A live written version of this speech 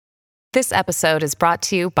This episode is brought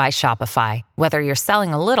to you by Shopify. Whether you're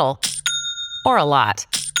selling a little or a lot,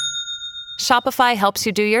 Shopify helps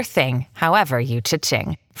you do your thing, however you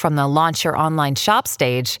cha-ching. From the launch your online shop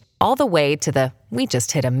stage, all the way to the we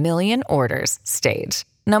just hit 1 million orders stage.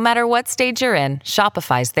 No matter what stage you're in,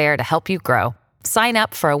 Shopify's there to help you grow. Sign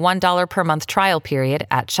up for a $1 per month trial period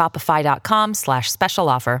at shopify.com/special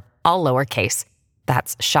offer, all lowercase.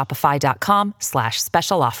 That's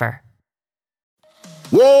shopify.com/special offer.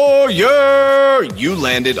 Warrior! You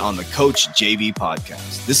landed on the Coach JV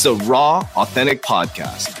podcast. This is a raw, authentic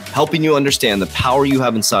podcast helping you understand the power you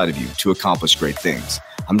have inside of you to accomplish great things.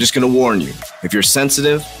 I'm just going to warn you, if you're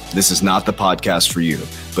sensitive, this is not the podcast for you.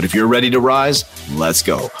 But if you're ready to rise, let's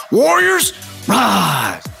go. Warriors,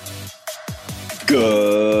 rise!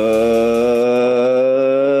 Good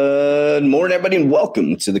morning, everybody, and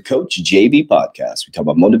welcome to the Coach JV podcast. We talk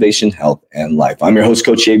about motivation, health, and life. I'm your host,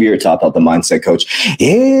 Coach JV, your top health and mindset coach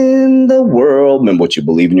in the world. Remember, what you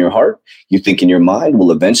believe in your heart, you think in your mind,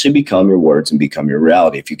 will eventually become your words and become your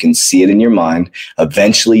reality. If you can see it in your mind,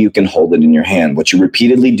 eventually you can hold it in your hand. What you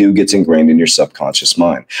repeatedly do gets ingrained in your subconscious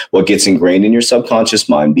mind. What gets ingrained in your subconscious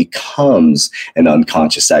mind becomes an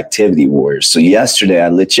unconscious activity, warriors. So yesterday I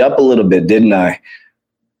lit you up a little bit, didn't I?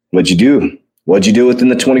 What'd you do? What'd you do within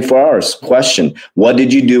the 24 hours? Question. What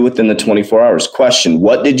did you do within the 24 hours? Question.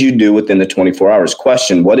 What did you do within the 24 hours?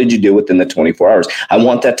 Question. What did you do within the 24 hours? I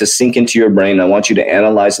want that to sink into your brain. I want you to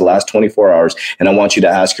analyze the last 24 hours. And I want you to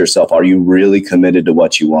ask yourself, are you really committed to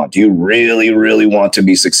what you want? Do you really, really want to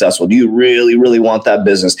be successful? Do you really, really want that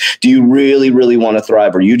business? Do you really, really want to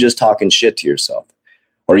thrive? Or are you just talking shit to yourself?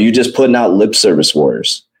 Or are you just putting out lip service,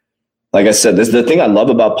 warriors? Like I said, this is the thing I love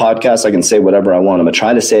about podcasts. I can say whatever I want. I'm going to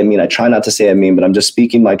try to say I mean. I try not to say I mean, but I'm just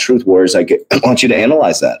speaking my truth, warriors. I want you to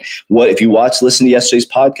analyze that. What if you listen to yesterday's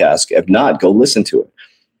podcast? If not, go listen to it.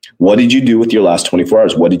 What did you do with your last 24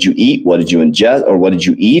 hours? What did you eat? What did you ingest? Or what did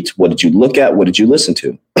you eat? What did you look at? What did you listen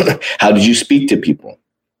to? How did you speak to people?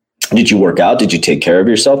 Did you work out? Did you take care of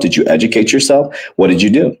yourself? Did you educate yourself? What did you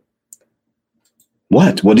do?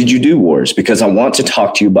 What did you do, warriors? Because I want to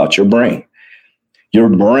talk to you about your brain. Your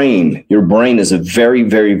brain is a very,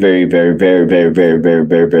 very, very, very, very, very, very, very,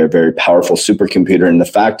 very, very, very powerful supercomputer. And the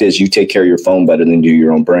fact is, you take care of your phone better than you do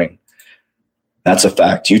your own brain. That's a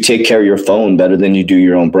fact. You take care of your phone better than you do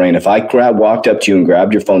your own brain. If I walked up to you and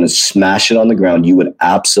grabbed your phone and smashed it on the ground, you would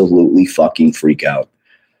absolutely fucking freak out.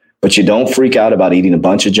 But you don't freak out about eating a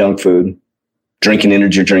bunch of junk food, drinking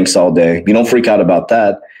energy drinks all day. You don't freak out about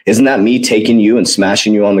that. Isn't that me taking you and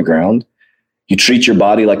smashing you on the ground? You treat your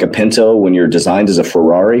body like a Pinto when you're designed as a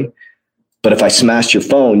Ferrari. But if I smashed your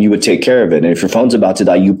phone, you would take care of it. And if your phone's about to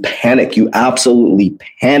die, you panic. You absolutely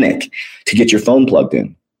panic to get your phone plugged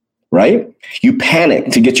in, right? You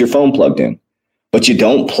panic to get your phone plugged in, but you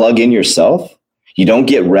don't plug in yourself. You don't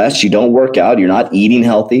get rest. You don't work out. You're not eating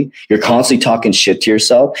healthy. You're constantly talking shit to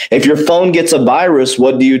yourself. If your phone gets a virus,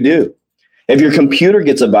 what do? If your computer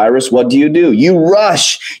gets a virus, what do? You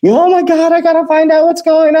rush. Oh my God, I got to find out what's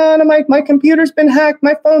going on. And my computer's been hacked.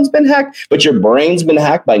 My phone's been hacked. But your brain's been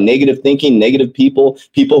hacked by negative thinking, negative people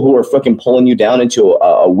who are fucking pulling you down into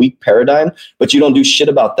a weak paradigm. But you don't do shit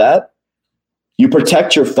about that. You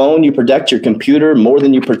protect your phone. You protect your computer more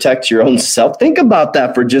than you protect your own self. Think about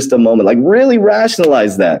that for just a moment. Like, really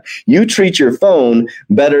rationalize that. You treat your phone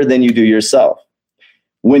better than you do yourself.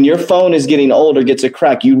 When your phone is getting old or gets a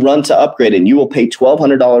crack, you run to upgrade it and you will pay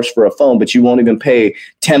 $1,200 for a phone, but you won't even pay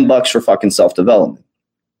 $10 for fucking self-development.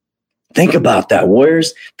 Think about that,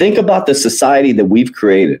 warriors. Think about the society that we've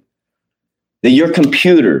created. That your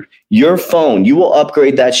computer, your phone, you will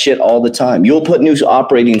upgrade that shit all the time. You will put new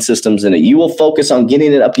operating systems in it. You will focus on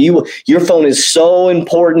getting it up. Your phone is so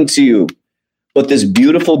important to you. But this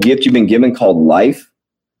beautiful gift you've been given called life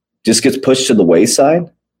just gets pushed to the wayside.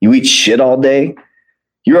 You eat shit all day.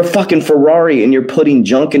 You're a fucking Ferrari and you're putting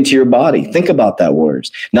junk into your body. Think about that,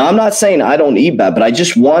 warriors. Now, I'm not saying I don't eat bad, but I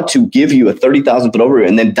just want to give you a 30,000 foot overview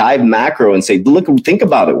and then dive macro and say, look, think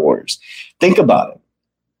about it, warriors. Think about it.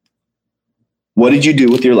 What did you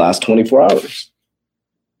do with your last 24 hours?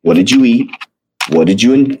 What did you eat? What did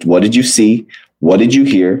you see? What did you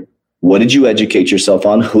hear? What did you educate yourself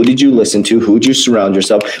on? Who did you listen to? Who did you surround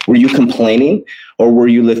yourself? Were you complaining or were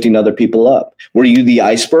you lifting other people up? Were you the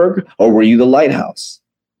iceberg or were you the lighthouse?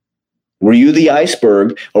 Were you the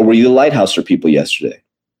iceberg or were you the lighthouse for people yesterday?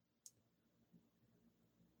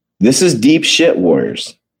 This is deep shit,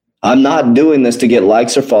 warriors. I'm not doing this to get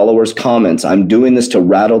likes or followers, comments. I'm doing this to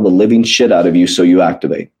rattle the living shit out of you so you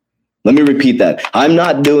activate. Let me repeat that. I'm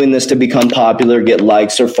not doing this to become popular, get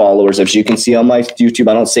likes or followers. As you can see on my YouTube,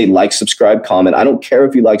 I don't say like, subscribe, comment. I don't care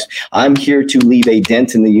if you like. I'm here to leave a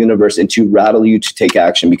dent in the universe and to rattle you to take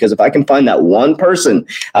action. Because if I can find that one person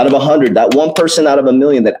out of 100, that one person out of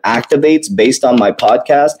 1,000,000 that activates based on my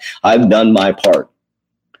podcast, I've done my part.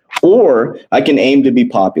 Or I can aim to be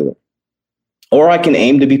popular. Or I can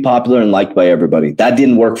aim to be popular and liked by everybody. That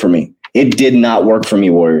didn't work for me. It did not work for me,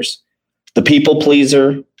 Warriors. The people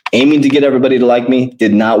pleaser, aiming to get everybody to like me,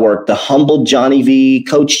 did not work. The humble Johnny V,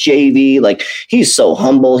 Coach JV, like, he's so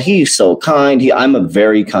humble, he's so kind. I'm a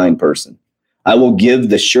very kind person. I will give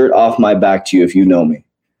the shirt off my back to you if you know me.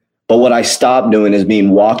 But what I stopped doing is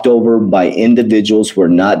being walked over by individuals who are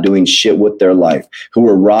not doing shit with their life, who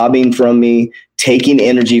are robbing from me, taking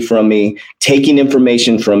energy from me, taking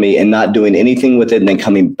information from me, and not doing anything with it, and then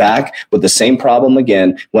coming back with the same problem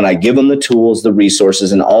again when I give them the tools, the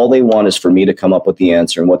resources, and all they want is for me to come up with the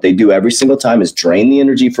answer. And what they do every single time is drain the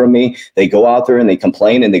energy from me. They go out there and they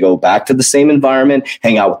complain and they go back to the same environment,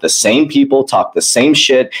 hang out with the same people, talk the same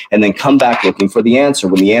shit, and then come back looking for the answer.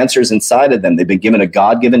 When the answer is inside of them, they've been given a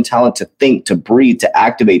God-given talent to think, to breathe, to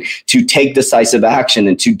activate, to take decisive action,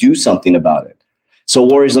 and to do something about it. So,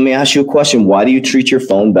 Warriors, let me ask you a question. Why do you treat your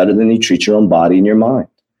phone better than you treat your own body and your mind?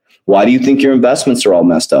 Why do you think your investments are all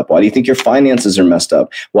messed up? Why do you think your finances are messed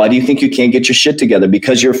up? Why do you think you can't get your shit together?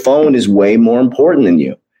 Because your phone is way more important than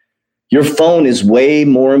you. Your phone is way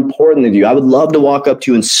more important than you. I would love to walk up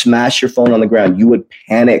to you and smash your phone on the ground. You would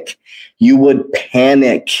panic. You would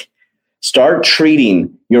panic. Start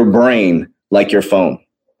treating your brain like your phone.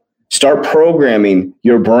 Start programming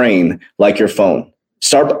your brain like your phone.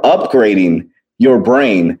 Start upgrading your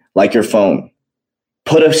brain like your phone.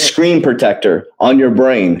 Put a screen protector on your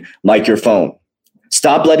brain like your phone.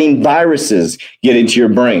 Stop letting viruses get into your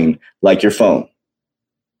brain like your phone.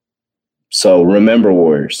 So remember,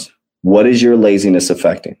 Warriors, what is your laziness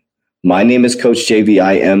affecting? My name is Coach JV.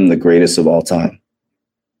 I am the greatest of all time.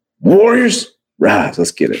 Warriors, rise.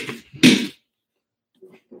 Let's get it.